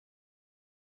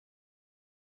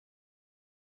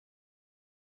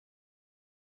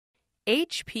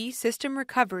HP System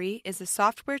Recovery is a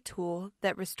software tool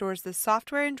that restores the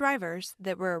software and drivers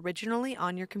that were originally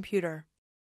on your computer.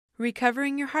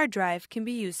 Recovering your hard drive can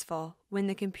be useful when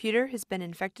the computer has been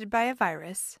infected by a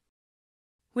virus,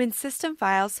 when system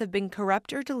files have been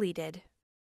corrupt or deleted,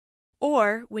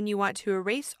 or when you want to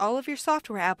erase all of your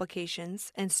software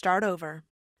applications and start over.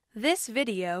 This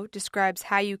video describes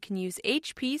how you can use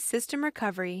HP System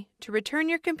Recovery to return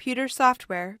your computer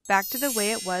software back to the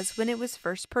way it was when it was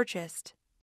first purchased.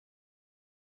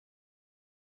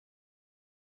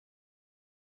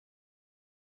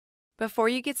 Before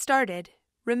you get started,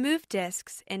 remove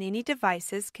disks and any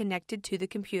devices connected to the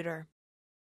computer.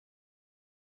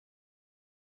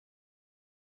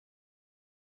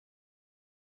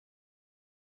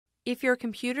 If your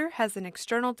computer has an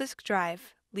external disk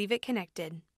drive, leave it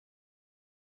connected.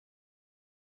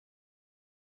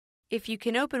 If you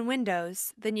can open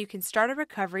Windows, then you can start a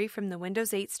recovery from the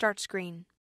Windows 8 Start screen.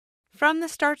 From the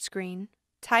Start screen,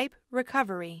 type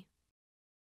Recovery.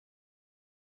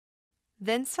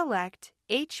 Then select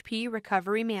HP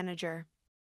Recovery Manager.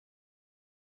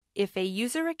 If a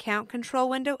User Account Control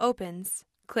window opens,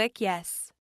 click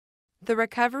Yes. The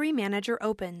Recovery Manager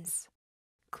opens.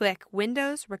 Click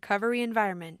Windows Recovery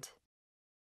Environment.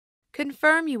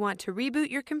 Confirm you want to reboot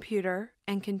your computer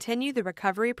and continue the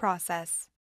recovery process.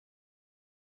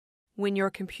 When your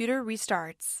computer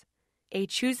restarts, a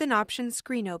Choose an Option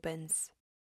screen opens.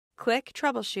 Click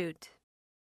Troubleshoot.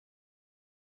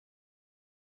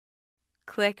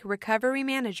 Click Recovery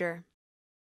Manager.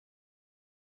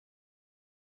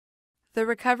 The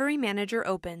Recovery Manager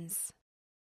opens.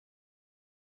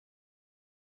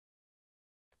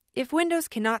 If Windows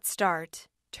cannot start,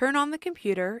 turn on the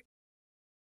computer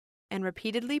and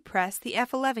repeatedly press the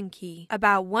F11 key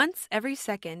about once every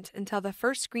second until the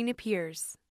first screen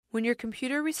appears. When your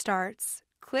computer restarts,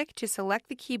 click to select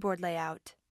the keyboard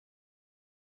layout.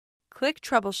 Click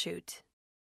Troubleshoot.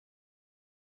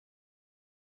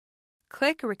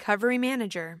 Click Recovery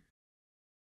Manager.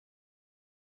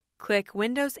 Click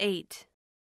Windows 8.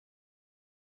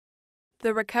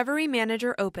 The Recovery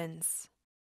Manager opens.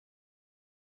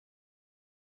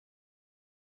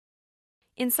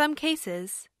 In some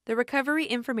cases, the recovery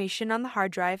information on the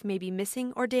hard drive may be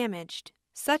missing or damaged,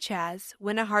 such as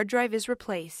when a hard drive is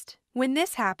replaced. When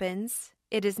this happens,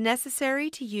 it is necessary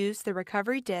to use the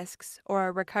recovery disks or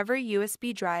a recovery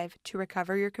USB drive to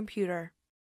recover your computer.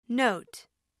 Note: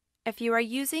 if you are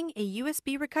using a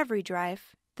USB recovery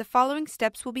drive, the following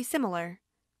steps will be similar,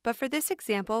 but for this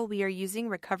example we are using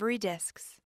recovery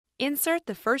disks. Insert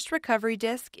the first recovery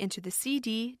disk into the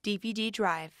CD/DVD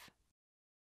drive.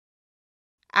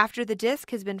 After the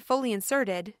disk has been fully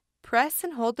inserted, press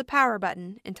and hold the power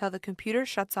button until the computer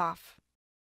shuts off.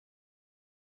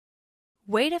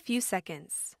 Wait a few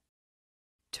seconds.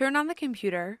 Turn on the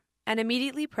computer and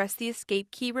immediately press the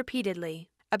Escape key repeatedly,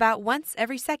 about once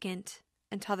every second,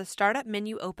 until the startup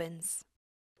menu opens.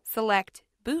 Select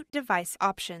Boot Device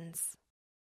Options.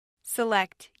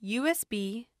 Select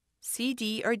USB,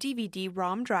 CD, or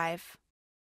DVD-ROM drive.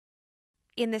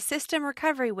 In the System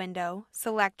Recovery window,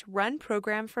 select Run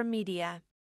Program from Media.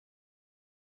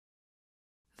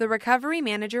 The Recovery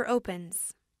Manager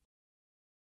opens.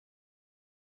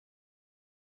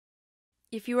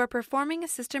 If you are performing a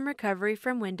system recovery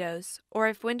from Windows, or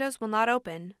if Windows will not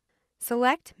open,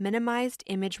 select Minimized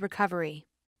Image Recovery.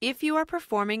 If you are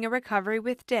performing a recovery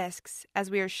with disks, as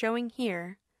we are showing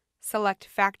here, select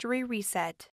Factory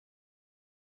Reset.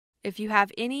 If you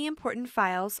have any important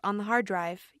files on the hard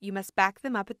drive, you must back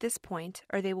them up at this point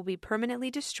or they will be permanently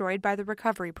destroyed by the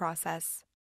recovery process.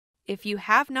 If you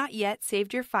have not yet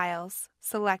saved your files,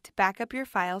 select Backup Your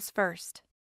Files first.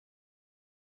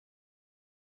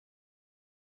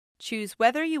 Choose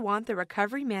whether you want the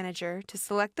Recovery Manager to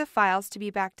select the files to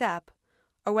be backed up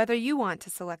or whether you want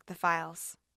to select the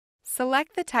files.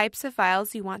 Select the types of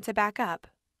files you want to back up.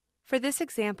 For this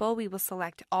example, we will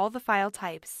select all the file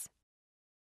types.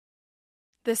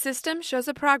 The system shows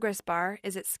a progress bar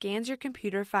as it scans your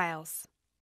computer files.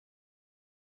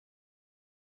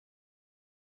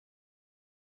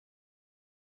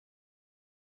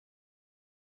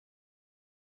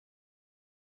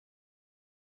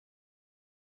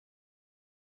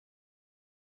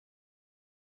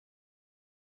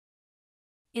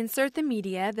 Insert the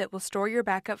media that will store your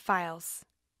backup files,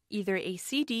 either a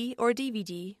CD or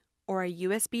DVD or a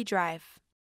USB drive.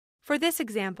 For this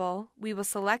example, we will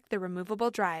select the removable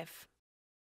drive.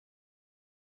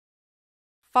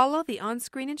 Follow the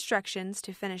on-screen instructions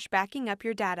to finish backing up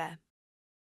your data.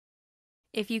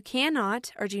 If you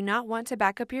cannot or do not want to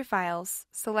back up your files,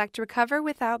 select Recover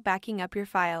without backing up your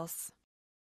files.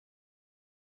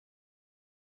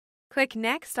 Click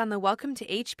Next on the Welcome to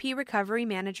HP Recovery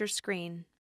Manager screen.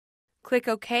 Click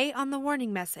OK on the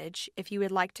warning message if you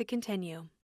would like to continue.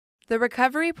 The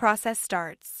recovery process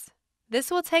starts.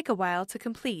 This will take a while to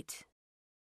complete.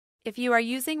 If you are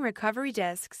using recovery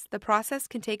disks, the process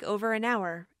can take over an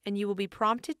hour, and you will be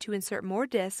prompted to insert more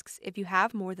disks if you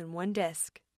have more than one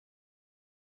disk.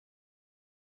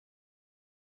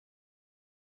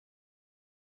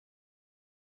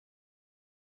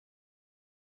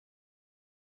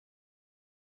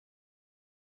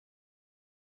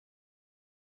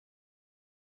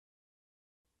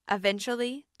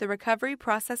 Eventually, the recovery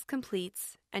process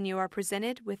completes, and you are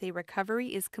presented with a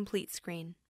Recovery is Complete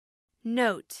screen.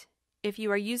 Note: if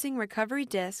you are using recovery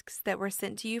disks that were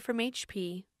sent to you from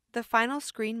HP, the final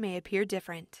screen may appear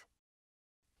different.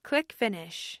 Click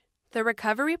Finish. The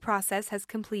recovery process has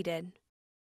completed.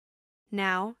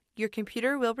 Now, your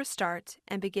computer will restart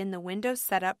and begin the Windows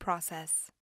setup process.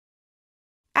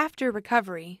 After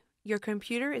recovery, your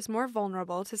computer is more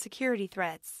vulnerable to security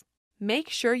threats. Make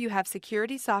sure you have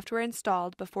security software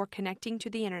installed before connecting to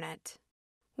the Internet.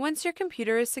 Once your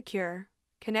computer is secure,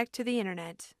 connect to the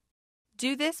Internet.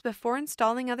 Do this before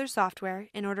installing other software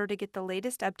in order to get the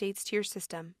latest updates to your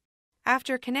system.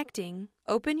 After connecting,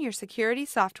 open your security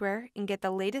software and get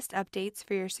the latest updates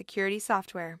for your security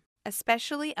software,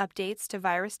 especially updates to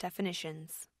virus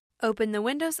definitions. Open the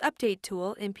Windows Update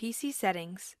tool in PC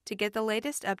Settings to get the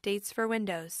latest updates for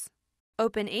Windows.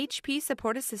 Open HP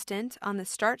Support Assistant on the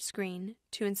Start screen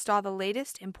to install the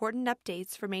latest important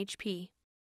updates from HP.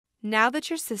 Now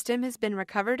that your system has been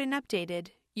recovered and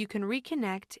updated, you can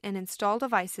reconnect and install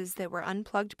devices that were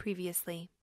unplugged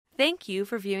previously. Thank you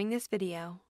for viewing this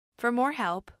video. For more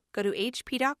help, go to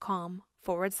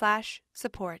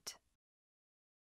hp.com/support.